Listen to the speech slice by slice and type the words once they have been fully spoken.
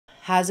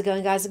How's it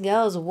going, guys and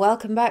girls?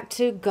 Welcome back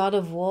to God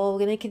of War. We're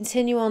going to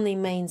continue on the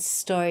main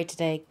story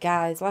today,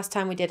 guys. Last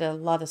time we did a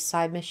lot of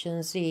side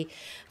missions. We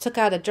took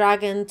out a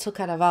dragon, took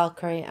out a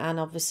Valkyrie, and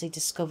obviously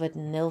discovered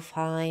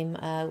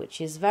Nilfheim, which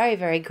is very,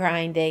 very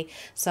grindy.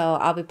 So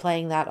I'll be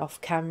playing that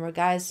off camera,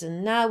 guys.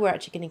 And now we're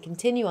actually going to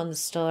continue on the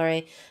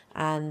story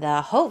and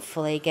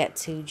hopefully get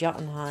to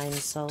Jotunheim.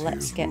 So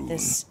let's get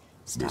this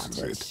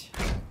started.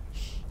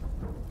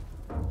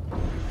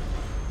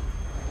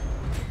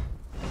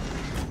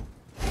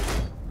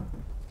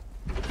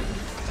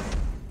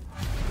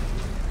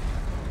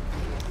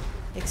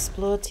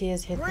 Explore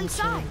Tyr's hidden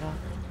chamber.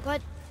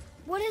 But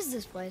what is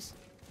this place?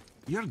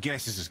 Your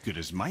guess is as good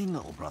as mine,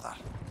 little brother.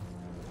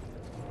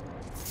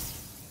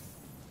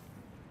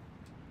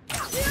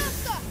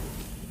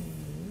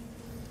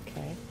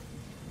 Okay.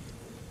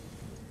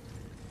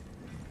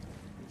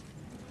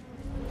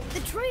 The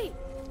tree!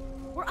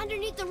 We're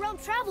underneath the realm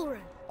travel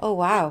room. Oh,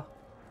 wow.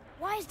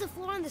 Why is the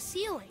floor on the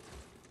ceiling?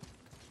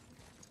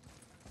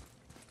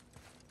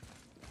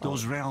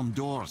 Those realm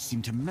doors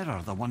seem to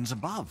mirror the ones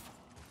above.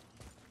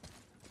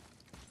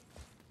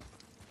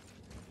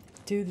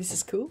 Dude, this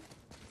is cool.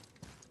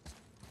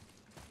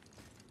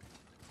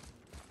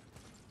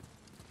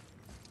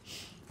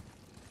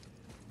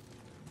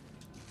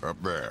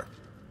 Up there.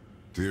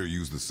 Tyr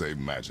used the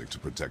same magic to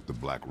protect the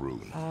Black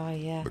Rune. Oh,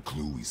 yeah. The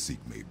clue we seek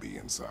may be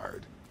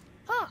inside.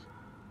 Huh.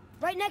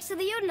 Right next to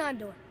the Jotunheim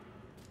door.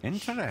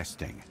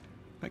 Interesting.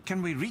 But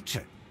can we reach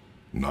it?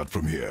 Not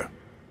from here.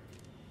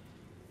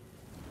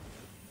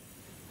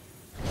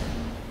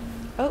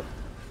 Oh.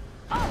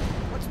 Oh,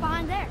 what's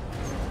behind there?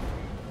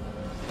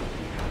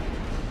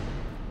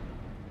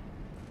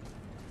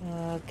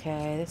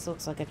 Okay, this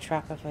looks like a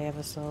trap if I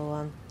ever saw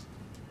one.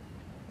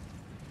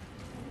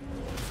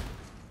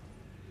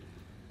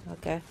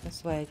 Okay,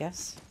 this way, I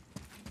guess.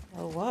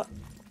 Oh, what?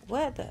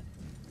 Where the...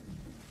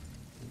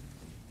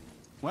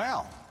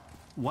 Well,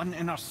 one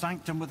inner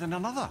sanctum within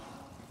another.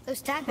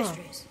 Those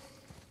tapestries.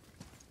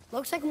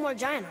 Looks like more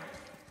giant art.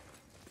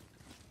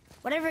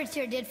 Whatever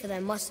Tyr did for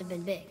them must have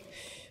been big.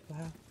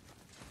 Wow.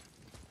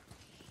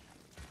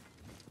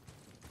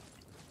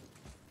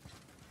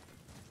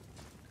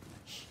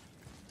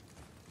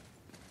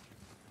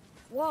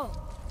 Whoa,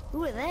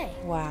 who are they?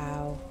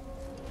 Wow.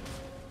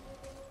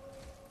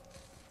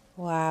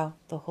 Wow,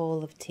 the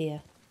Hall of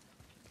Tyr.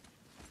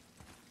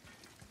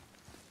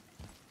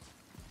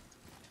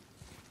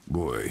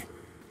 Boy,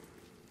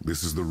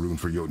 this is the rune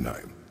for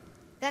Jotunheim.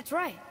 That's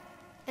right.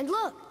 And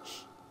look,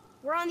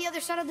 we're on the other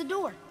side of the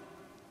door.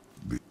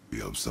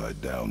 The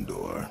upside-down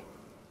door.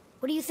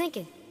 What are you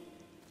thinking?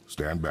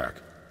 Stand back.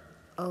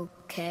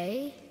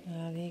 Okay.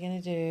 What are you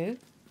gonna do?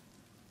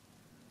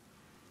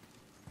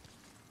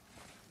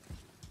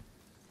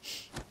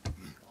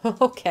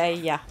 Okay,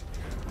 yeah.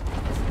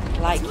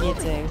 Like you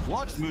do.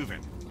 What's moving?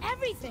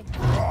 Everything.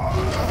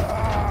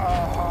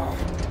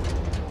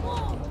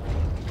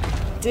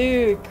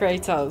 Dude,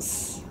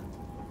 Kratos.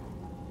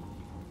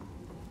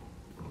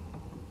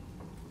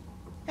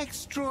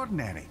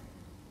 Extraordinary.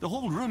 The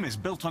whole room is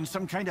built on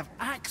some kind of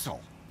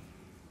axle.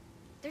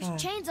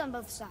 There's chains on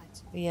both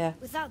sides. Yeah.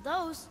 Without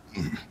those.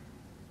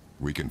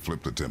 We can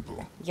flip the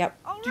temple. Yep.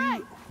 All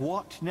right.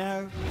 What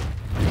now?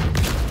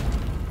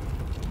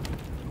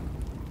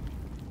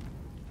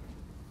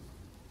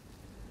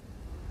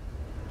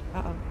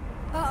 Uh-oh.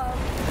 Uh-oh.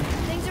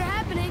 Things are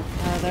happening.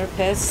 Oh, they're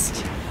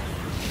pissed.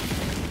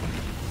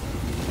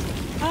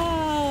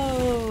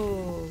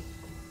 Oh.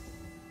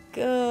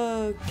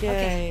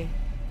 Okay.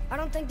 I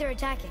don't think they're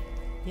attacking.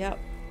 Yep.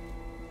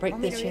 Break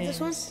Want the me to read this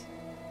one? chains.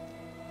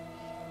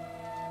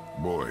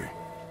 Boy,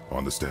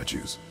 on the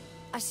statues.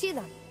 I see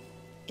them.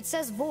 It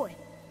says void.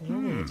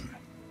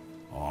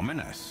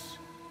 Ominous.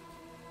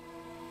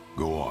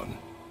 Go on.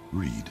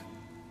 Read.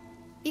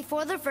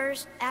 Before the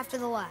first, after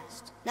the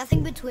last.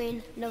 Nothing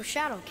between, no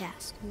shadow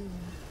cast.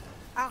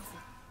 Alpha.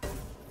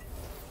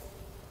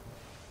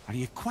 Are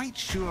you quite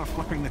sure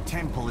flipping the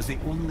temple is the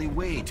only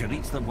way to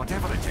reach them,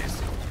 whatever it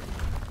is?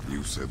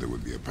 You said there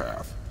would be a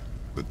path.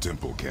 The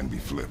temple can be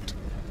flipped.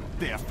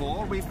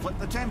 Therefore, we flip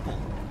the temple.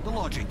 The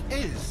logic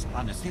is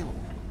unassailable.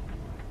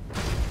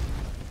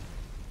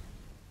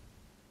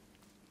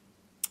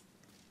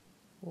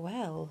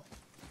 Well.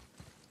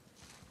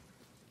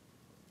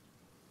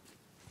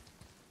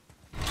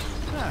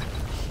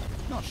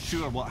 Not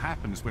sure what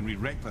happens when we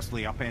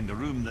recklessly upend a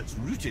room that's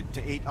rooted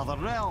to 8 other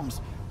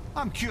realms.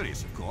 I'm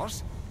curious, of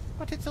course,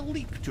 but it's a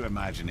leap to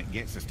imagine it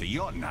gets us to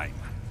Jotunheim.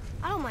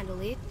 I don't mind a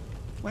lead.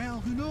 Well,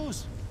 who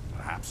knows?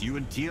 Perhaps you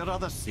and Tyr are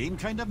the same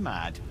kind of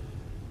mad.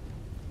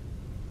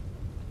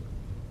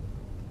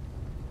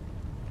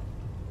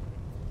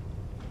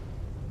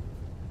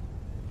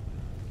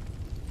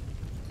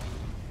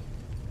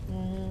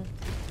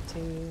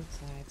 Two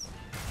sides.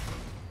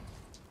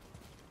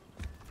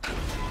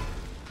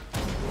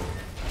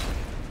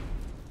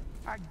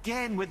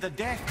 Again with the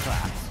death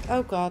traps.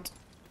 Oh god.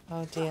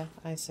 Oh dear.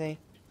 I see.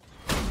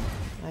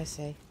 I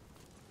see.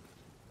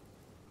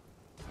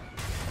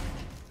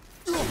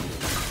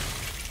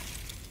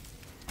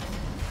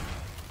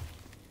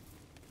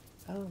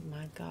 Oh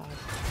my god.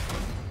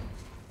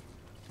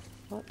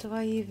 What do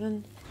I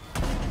even...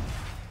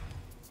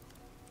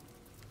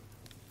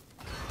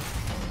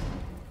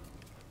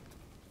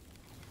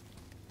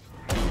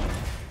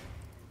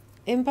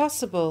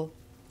 Impossible.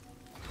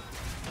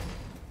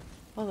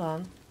 Hold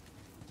on.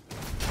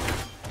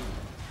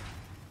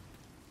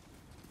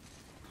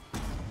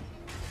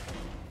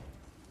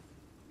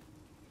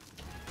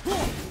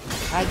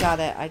 I got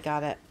it, I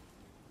got it.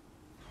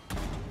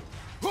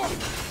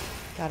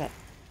 Got it.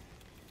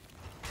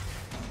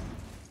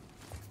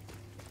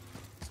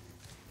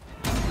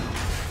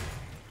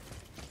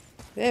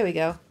 There we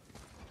go.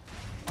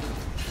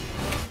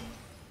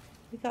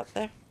 We got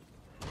there.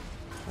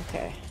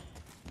 Okay.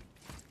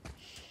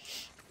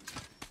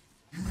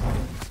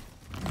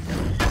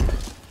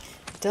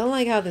 Don't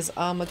like how this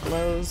armor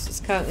glows. It's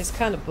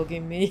kind of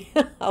bugging me.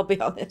 I'll be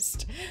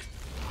honest.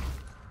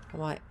 I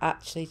might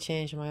actually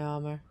change my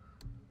armor.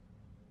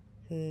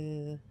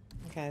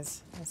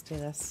 Guys, let's do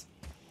this.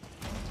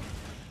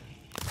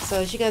 So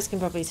as you guys can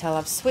probably tell,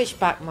 I've switched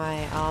back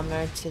my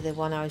armor to the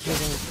one I was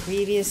using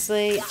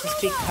previously,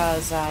 just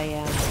because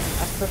I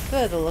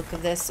prefer the look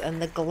of this,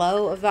 and the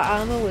glow of that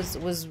armor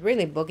was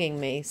really bugging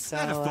me. So.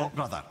 I'd have thought,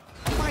 brother.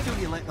 Why don't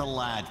you let the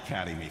lad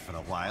carry me for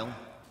a while?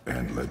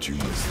 And let you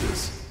miss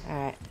this.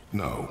 Alright.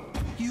 No.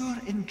 You're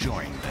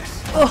enjoying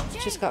this. Oh,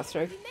 just got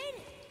through.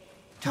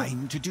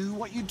 Time to do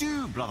what you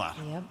do, brother.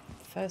 Yep.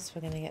 First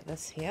we're gonna get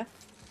this here.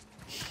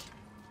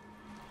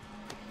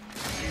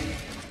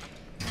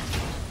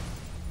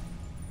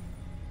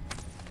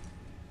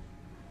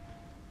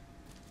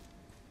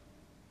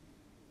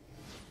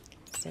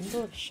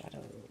 Symbol of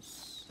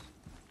shadows.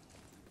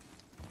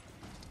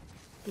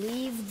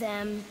 Leave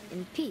them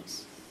in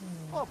peace.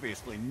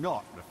 Obviously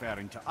not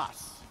referring to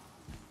us.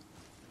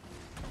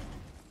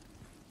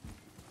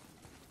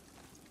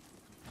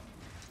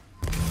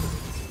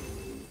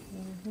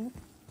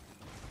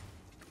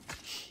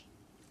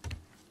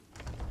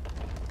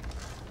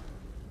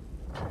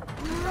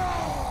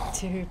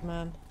 Dude,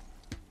 man.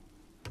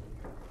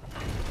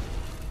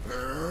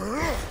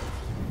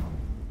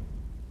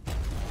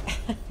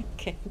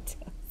 Okay,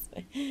 tells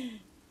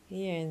me.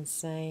 You're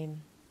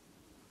insane.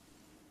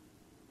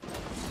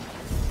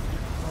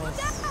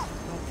 Nice.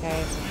 Okay,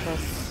 it's a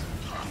plus.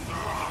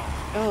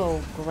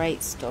 Oh,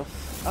 great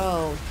stuff.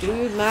 Oh,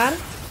 dude, man.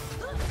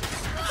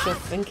 You're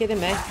fucking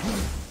kidding me.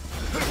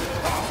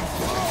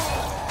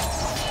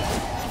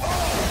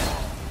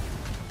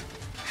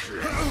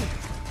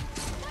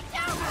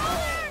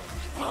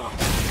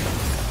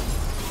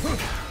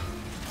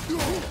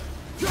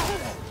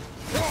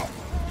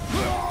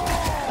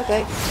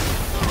 Okay.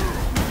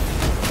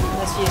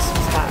 Let's use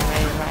some stat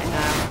rain right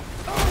now.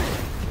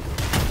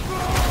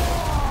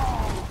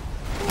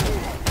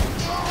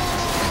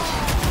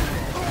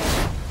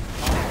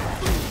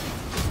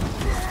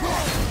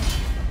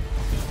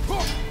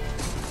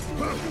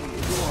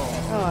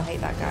 Oh, I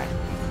hate that guy.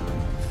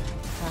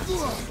 That's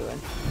what I'm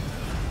doing.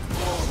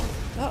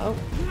 Uh-oh.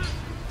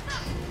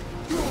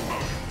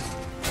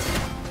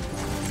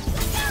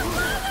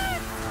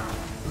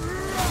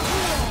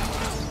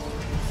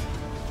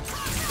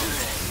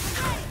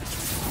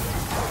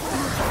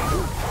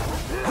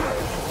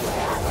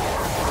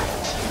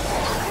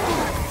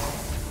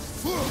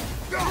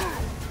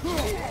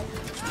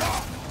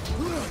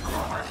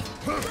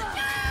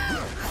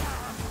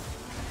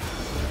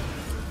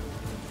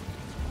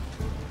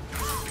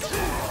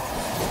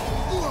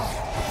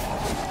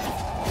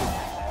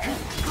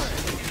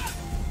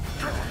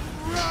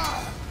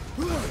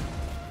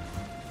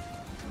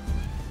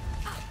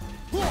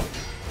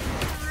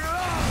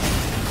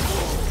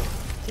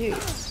 Dude, I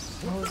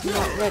was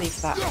not ready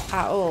for that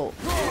at all.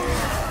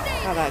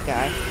 How that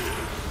guy.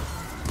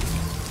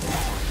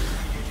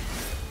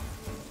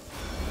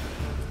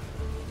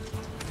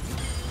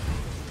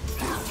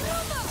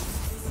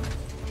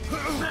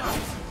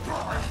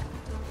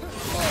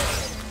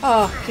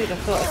 Oh, dude, I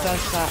thought I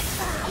dodged that.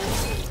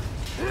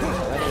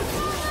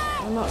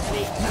 I'm not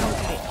ready. I'm not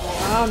ready.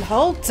 Okay.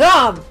 Hold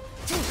on!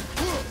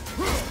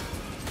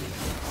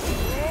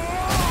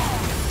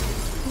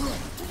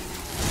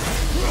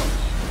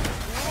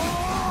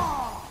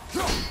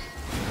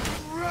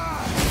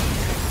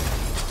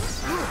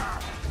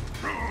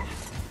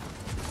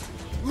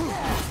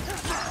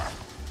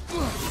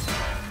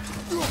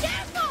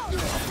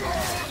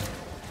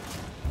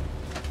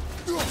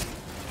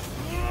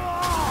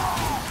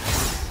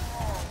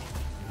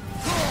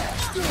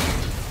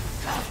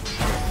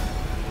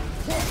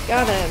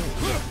 Got him.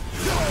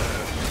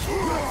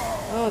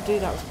 Oh,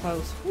 dude, that was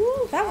close.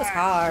 Woo, that was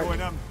hard.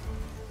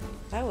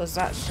 That was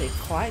actually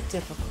quite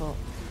difficult.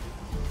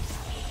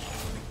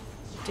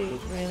 Dude,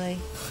 really?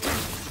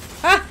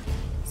 Ha!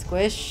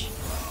 Squish.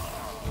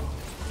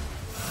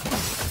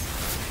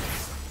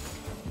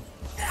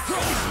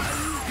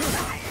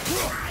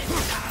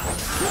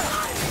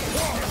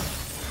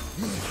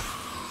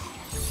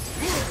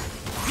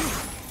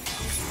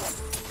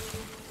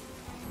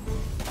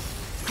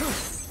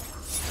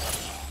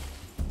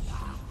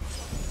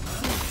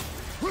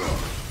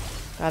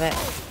 Got it.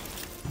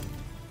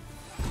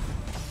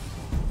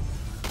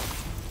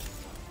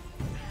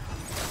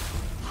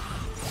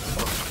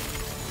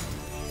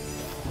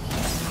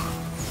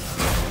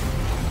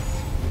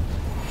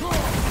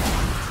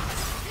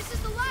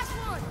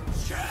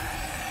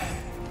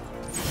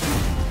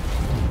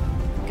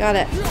 Got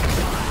it.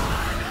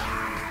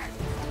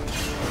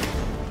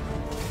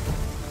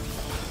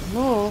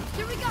 More?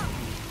 Here we go.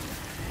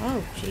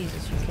 Oh,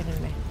 Jesus, you're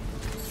kidding me.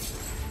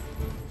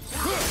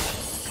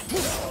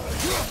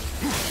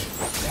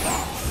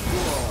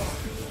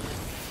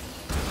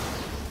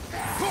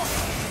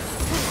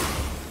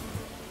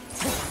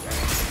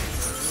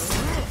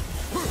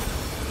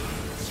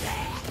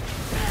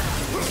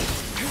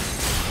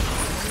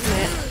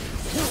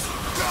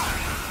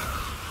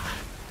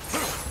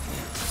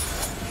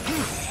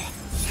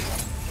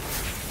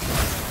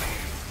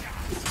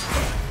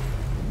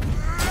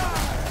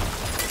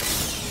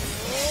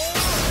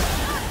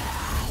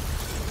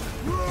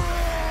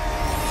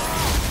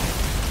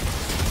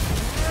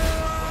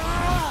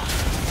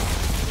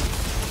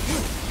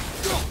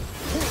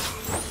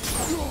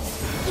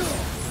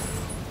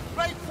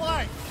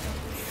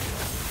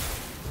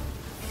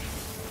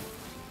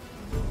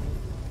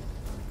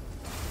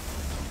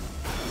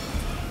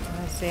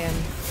 Him.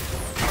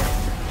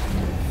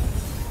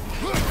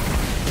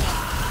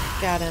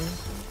 Got him.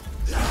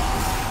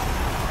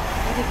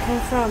 Where did it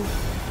come from?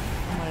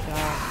 Oh my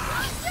god.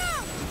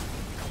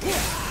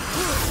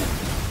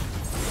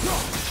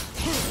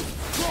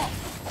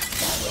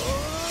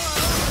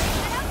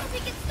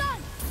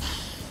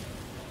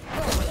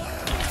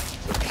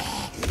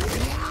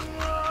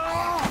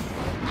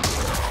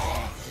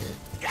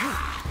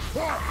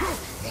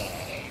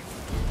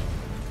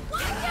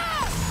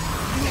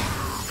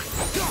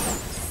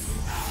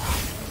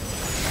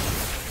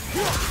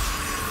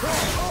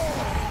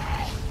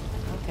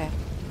 Okay.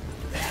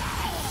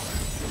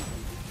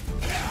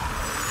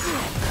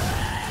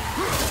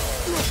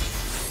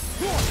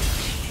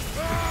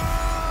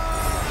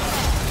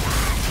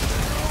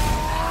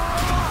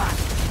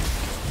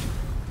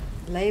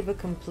 Labor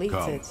completed.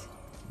 Come.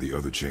 The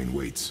other chain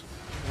waits.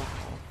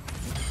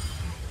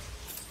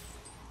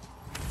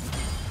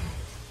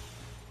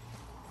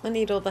 I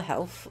need all the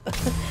health.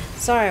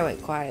 Sorry I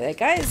went quiet there,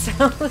 guys.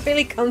 I'm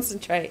really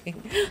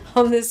concentrating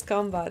on this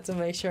combat to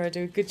make sure I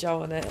do a good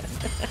job on it.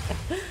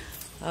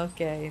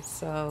 Okay,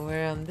 so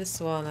we're on this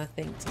one, I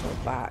think, to go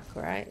back,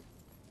 right?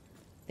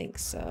 I think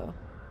so.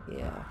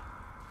 Yeah.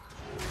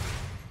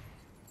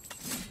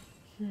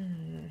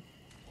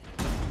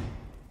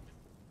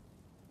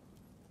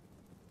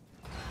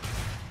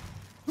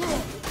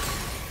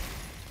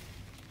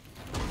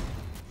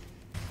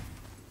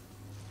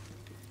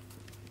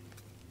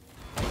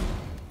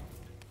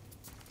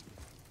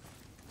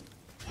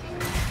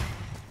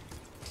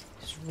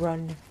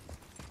 Run.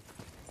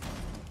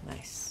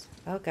 Nice.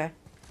 Okay.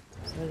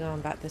 So we're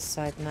going back this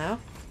side now.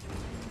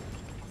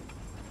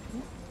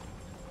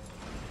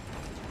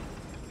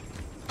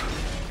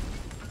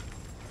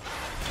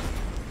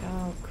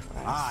 Oh,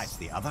 Christ. Ah, it's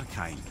the other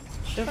kind.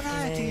 Shuffling.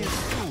 Variety is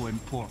so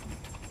important.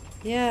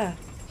 Yeah,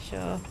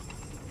 sure.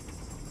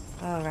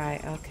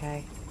 Alright,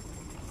 okay.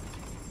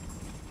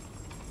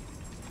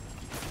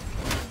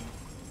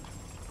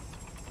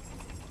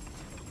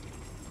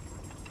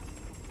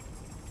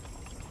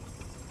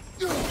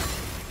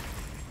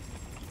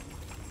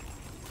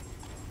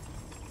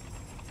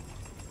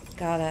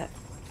 Got it.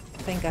 I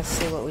think I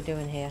see what we're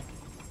doing here.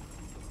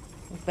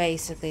 We're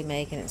basically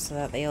making it so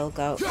that they all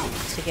go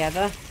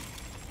together.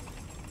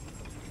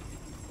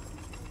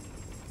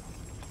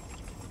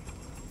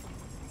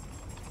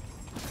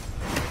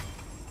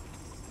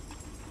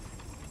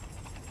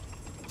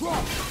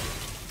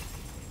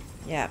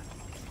 Yeah.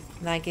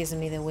 And that gives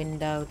me the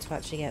window to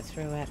actually get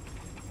through it.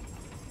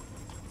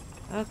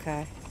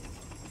 Okay.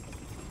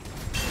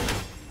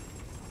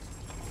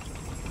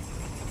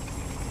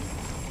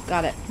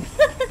 Got it.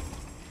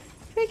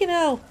 Freaking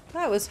hell,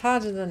 that was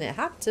harder than it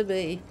had to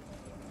be.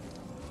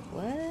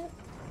 What?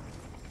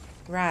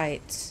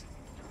 Right.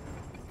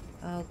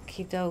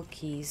 Okie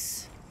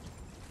dokies.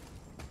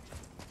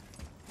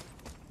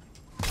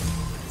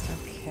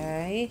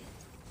 Okay.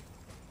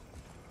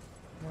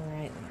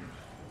 Alright then.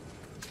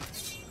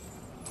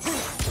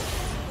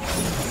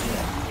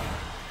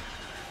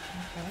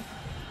 Okay.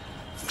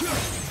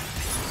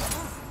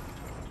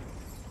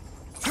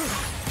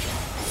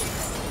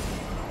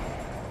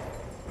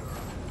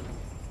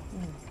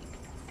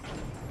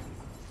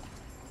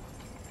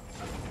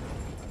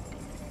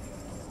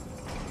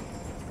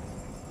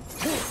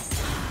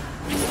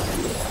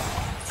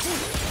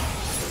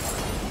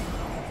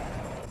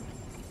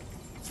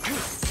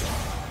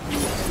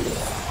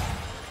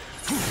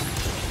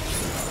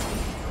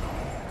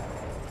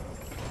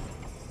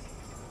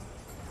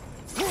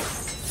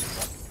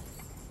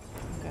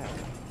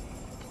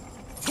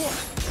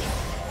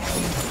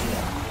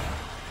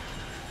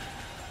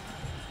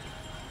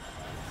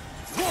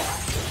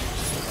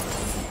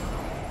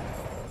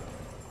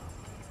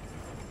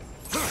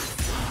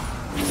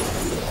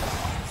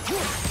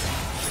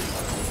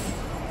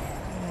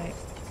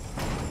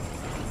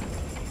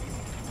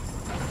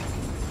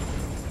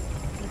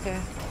 Okay.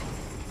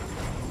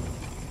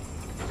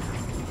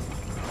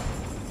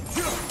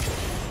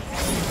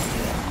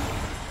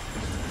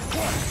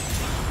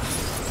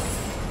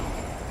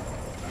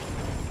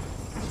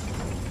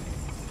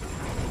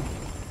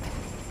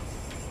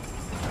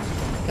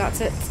 That's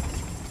it.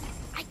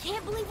 I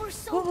can't believe we're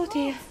so Oh close.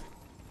 dear.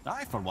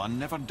 I, for one,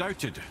 never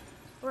doubted.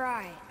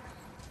 Right.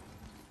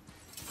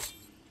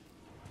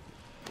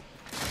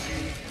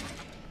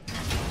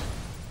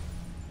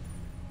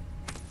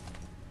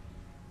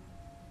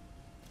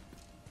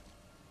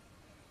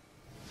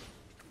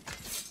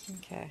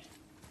 Okay.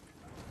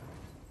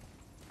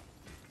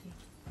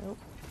 Oh.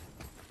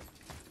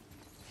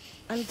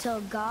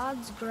 Until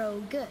gods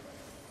grow good.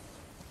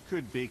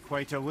 Could be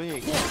quite a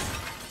way.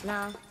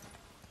 Nah.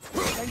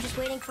 They're just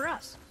waiting for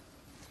us.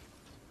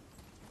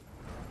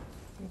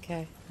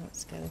 Okay,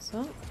 let's get this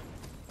up.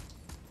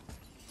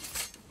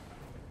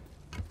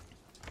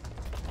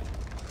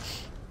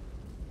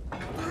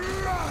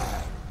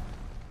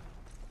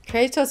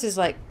 Kratos is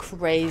like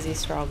crazy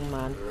strong,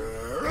 man.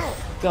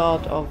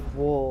 God of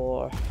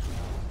War.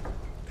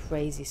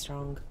 Crazy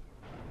strong.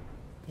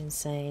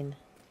 Insane.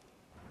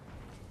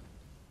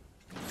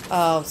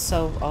 Oh,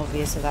 so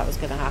obvious that was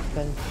going to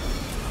happen.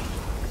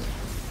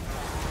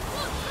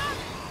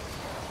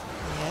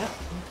 Yeah,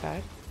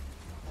 okay.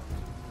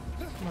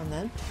 Come on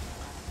then.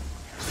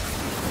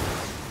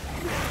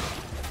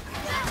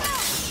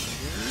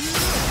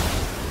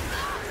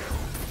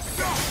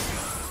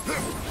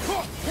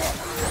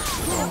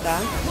 Come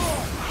down.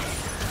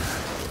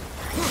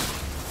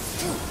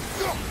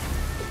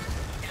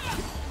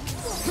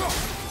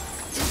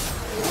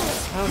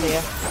 Oh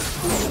dear.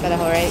 Better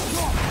hurry.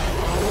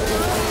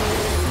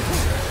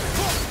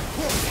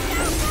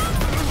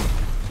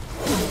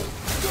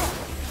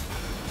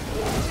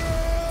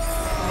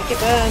 Make it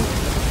burn.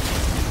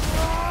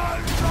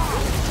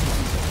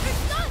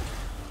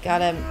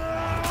 Got him.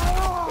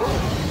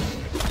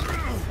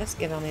 Let's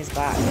get on his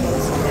back.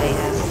 Cause some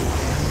mayhem.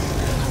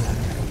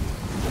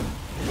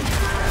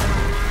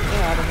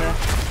 Get out of here.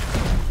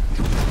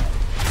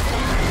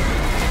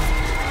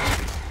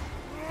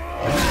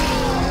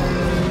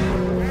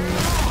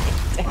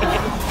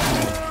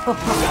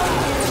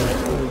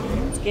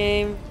 This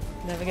game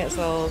never gets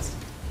old.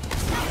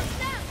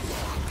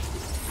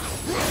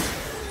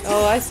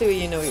 Oh, I see what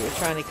you know. You were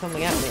trying to come at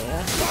me,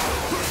 yeah?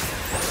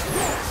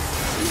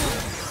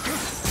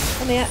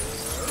 Come here.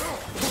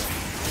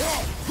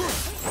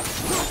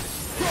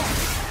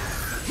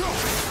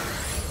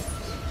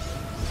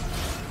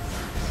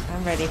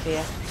 I'm ready for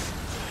you.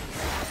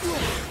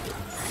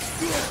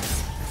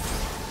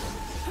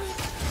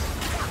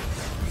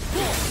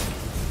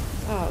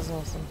 Oh, that was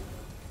awesome.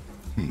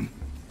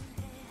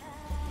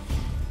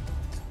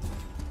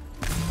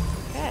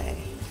 Okay.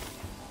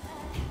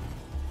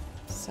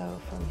 So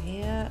from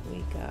here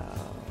we go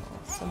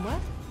somewhere.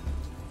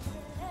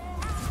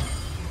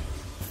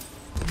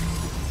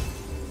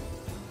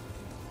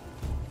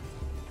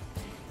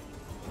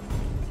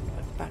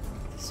 Back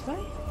this way?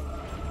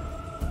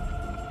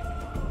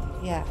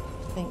 Yeah,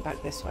 I think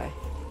back this way.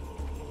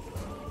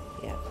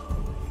 Yeah.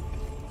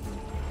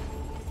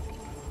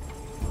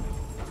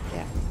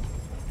 Yeah.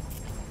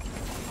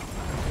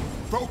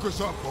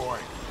 Focus up, boy.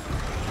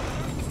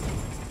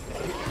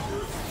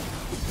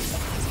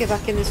 Let's get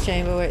back in this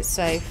chamber where it's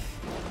safe.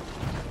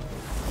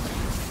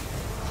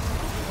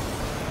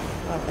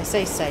 Well, they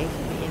say safe,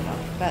 but you know,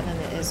 better than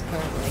it is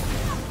currently.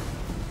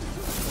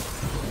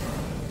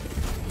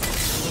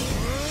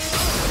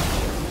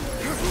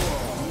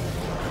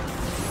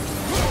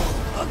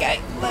 Okay,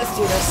 let's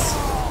do this.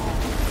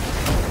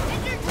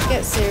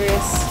 Get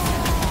serious.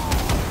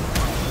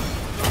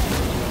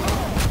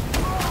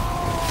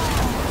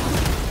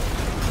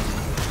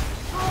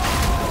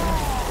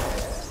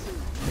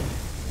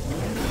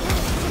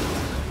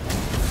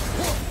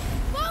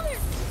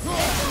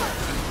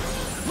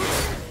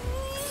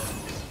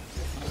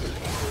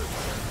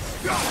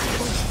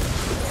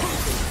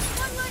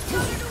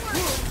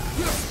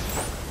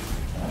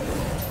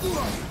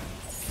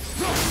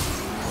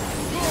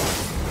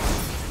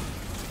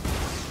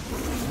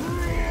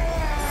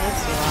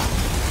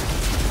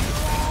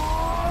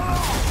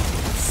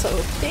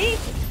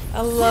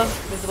 I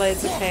love the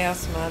Blades of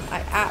Chaos, man. I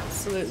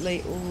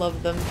absolutely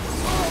love them.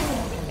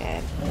 Come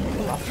here.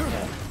 Come off of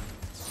it.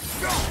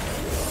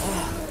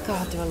 Oh,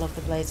 God, do I love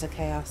the Blades of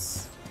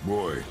Chaos.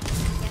 Boy,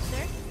 Yes,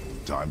 sir?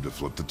 time to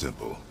flip the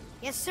temple.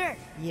 Yes, sir.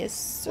 Yes,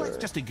 sir. Let's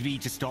just agree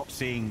to stop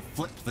saying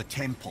flip the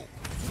temple.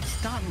 It's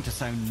starting to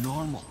sound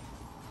normal.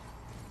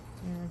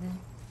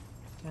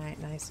 Right,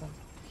 nice one.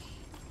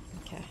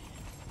 Okay.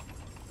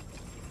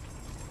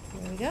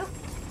 Here we go.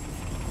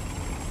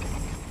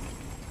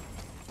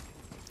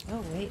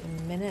 Oh, wait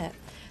a minute.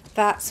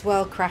 That's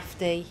well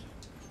crafty.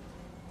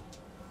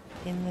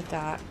 In the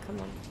dark. Come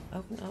on.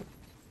 Open up.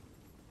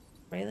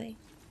 Really?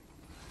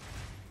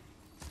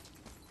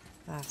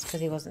 That's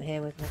because he wasn't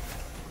here with me.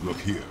 Look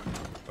here.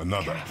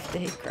 Another.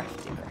 Crafty,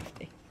 crafty,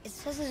 crafty. It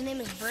says his name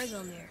is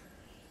Bergelmir.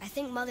 I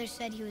think Mother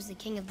said he was the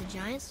king of the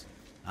giants.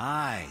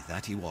 Aye,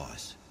 that he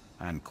was.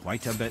 And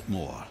quite a bit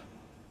more.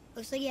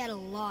 Looks like he had a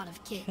lot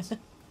of kids.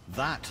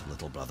 That,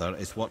 little brother,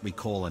 is what we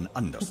call an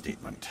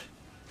understatement.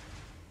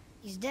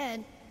 He's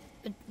dead,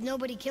 but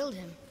nobody killed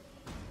him.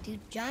 Do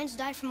giants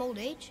die from old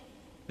age?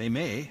 They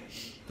may,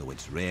 though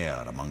it's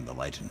rare among the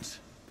legends.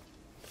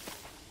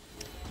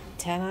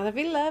 10 out of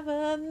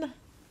 11.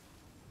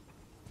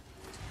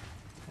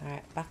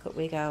 Alright, back up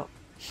we go.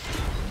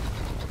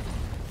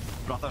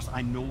 Brothers,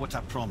 I know what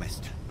I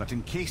promised, but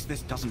in case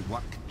this doesn't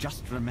work,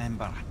 just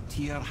remember,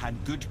 Tyr had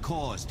good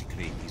cause to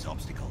create these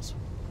obstacles.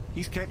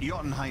 He's kept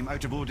Jotunheim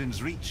out of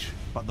Odin's reach,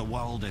 but the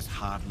world is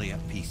hardly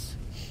at peace.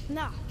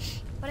 No,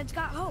 but it's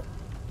got hope.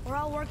 We're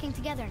all working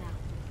together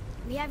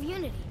now. We have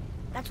unity.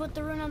 That's what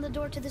the rune on the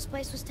door to this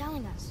place was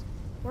telling us.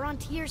 We're on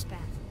Tyr's path.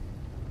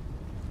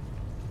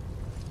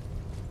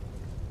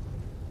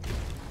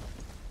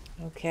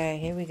 Okay,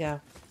 here we go.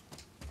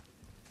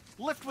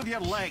 Lift with your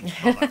legs,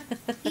 brother.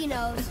 He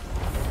knows.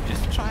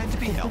 Just trying to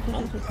be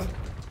helpful.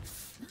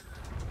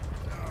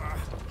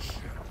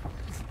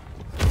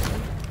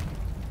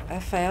 I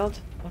failed.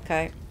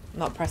 Okay,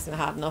 not pressing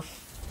hard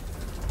enough.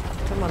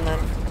 Come on then.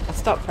 I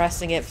stopped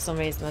pressing it for some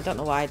reason. I don't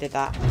know why I did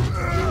that.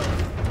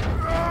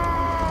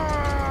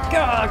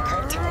 God,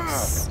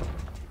 Kratos!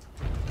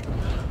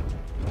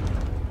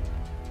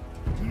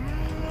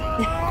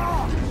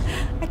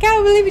 I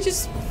can't believe he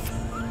just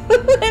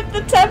left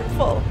the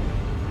temple.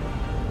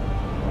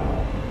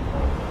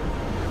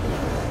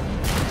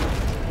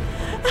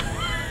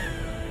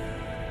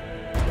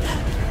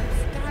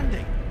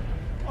 Standing.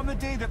 On the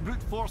day that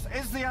brute force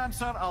is the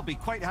answer, I'll be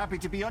quite happy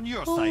to be on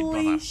your side,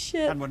 Holy brother.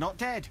 shit. And we're not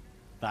dead.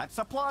 That's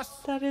a plus.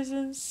 That is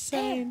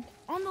insane.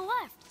 There, on the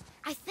left.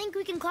 I think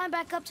we can climb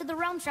back up to the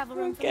realm travel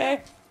room from Okay.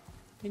 there.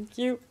 Thank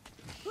you.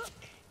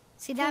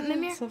 See that,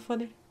 Mimir? So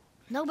funny.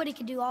 Nobody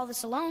can do all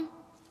this alone.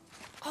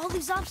 All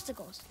these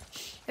obstacles.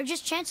 They're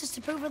just chances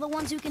to prove we're the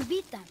ones who can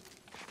beat them.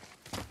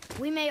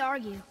 We may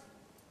argue.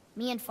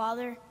 Me and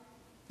Father,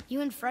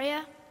 you and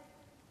Freya,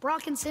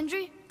 Brock and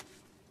Sindri.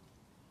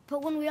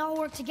 But when we all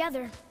work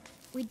together,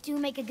 we do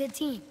make a good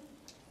team.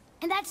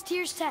 And that's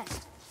Tyr's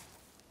test.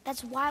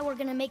 That's why we're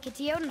gonna make it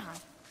to Jotunheim.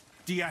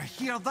 Do you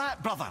hear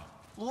that, brother?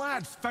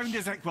 Lad's found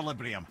his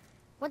equilibrium.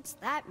 What's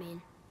that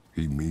mean?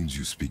 He means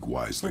you speak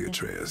wisely,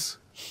 Atreus.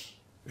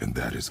 And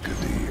that is good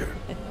to hear.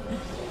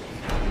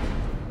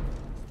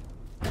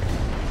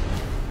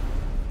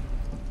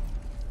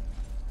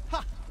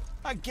 Ha!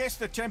 I guess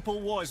the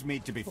temple was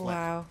made to be flipped.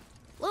 Wow.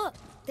 Look,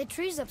 the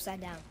tree's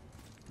upside down.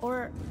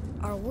 Or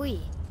are we?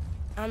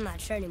 I'm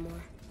not sure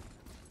anymore.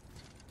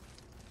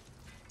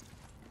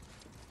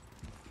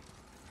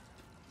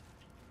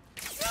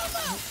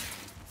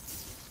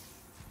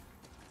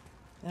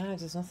 No,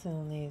 there's nothing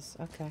on these.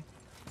 Okay.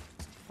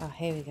 Oh,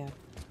 here we go.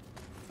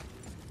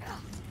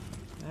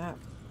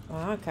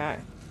 Oh, okay.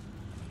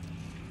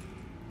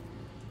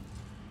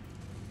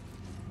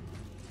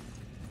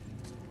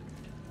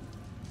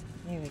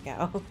 Here we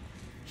go.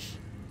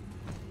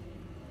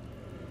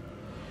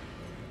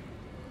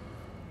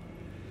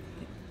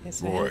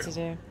 It's what I need to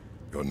do.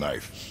 Your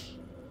knife.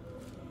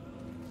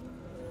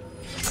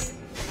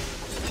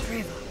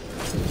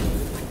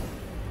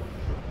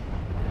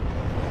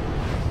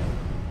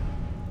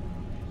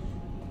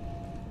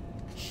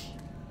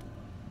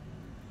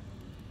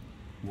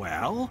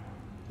 Well,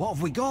 what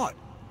have we got?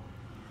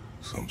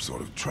 Some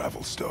sort of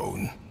travel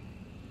stone.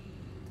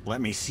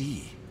 Let me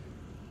see.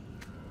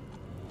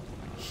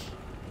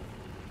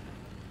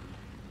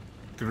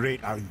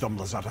 Great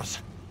Audumlazaras.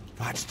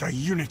 That's the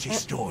Unity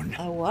Stone.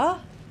 A what?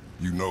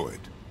 You know it.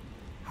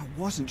 I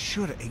wasn't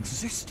sure it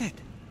existed.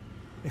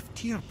 If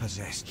Tyr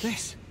possessed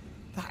this,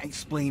 that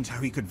explains how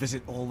he could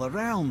visit all the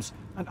realms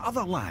and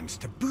other lands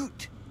to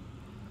boot.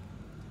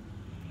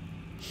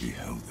 He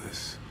held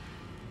this.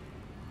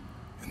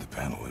 In the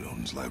panel in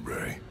Odin's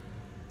library.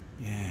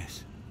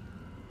 Yes.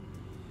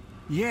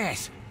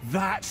 Yes,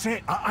 that's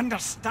it. I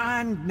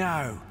understand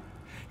now.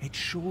 It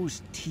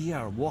shows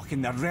Tyr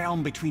walking the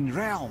realm between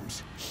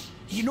realms.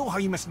 You know how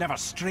you must never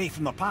stray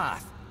from the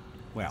path?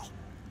 Well,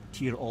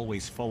 Tyr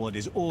always followed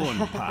his own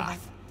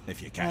path,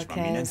 if you catch my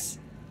meaning.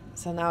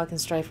 So now I can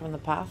stray from the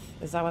path?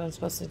 Is that what I'm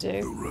supposed to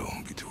do? The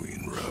realm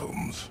between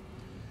realms.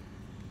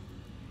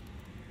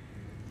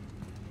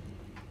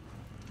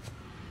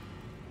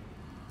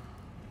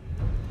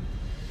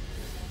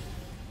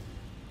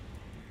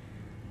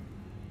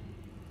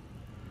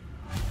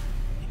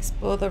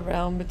 Explore the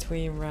realm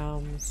between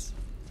realms.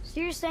 So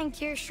you're saying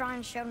Tyr's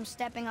shrine showed him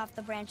stepping off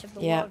the branch of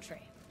the Yeah. world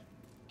tree.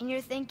 And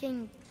you're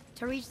thinking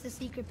to reach the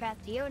secret path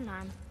to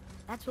Jotunheim,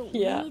 that's what we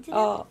Yeah. need to do?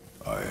 Oh,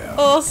 I am.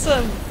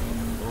 awesome!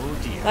 Oh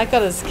dear. That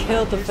got us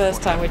killed the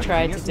first time we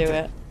tried to do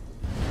it.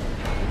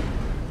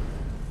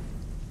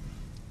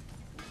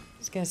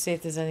 Just gonna see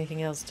if there's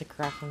anything else to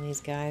crack on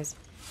these guys.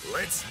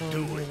 Let's Oh,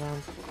 do move it.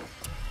 on.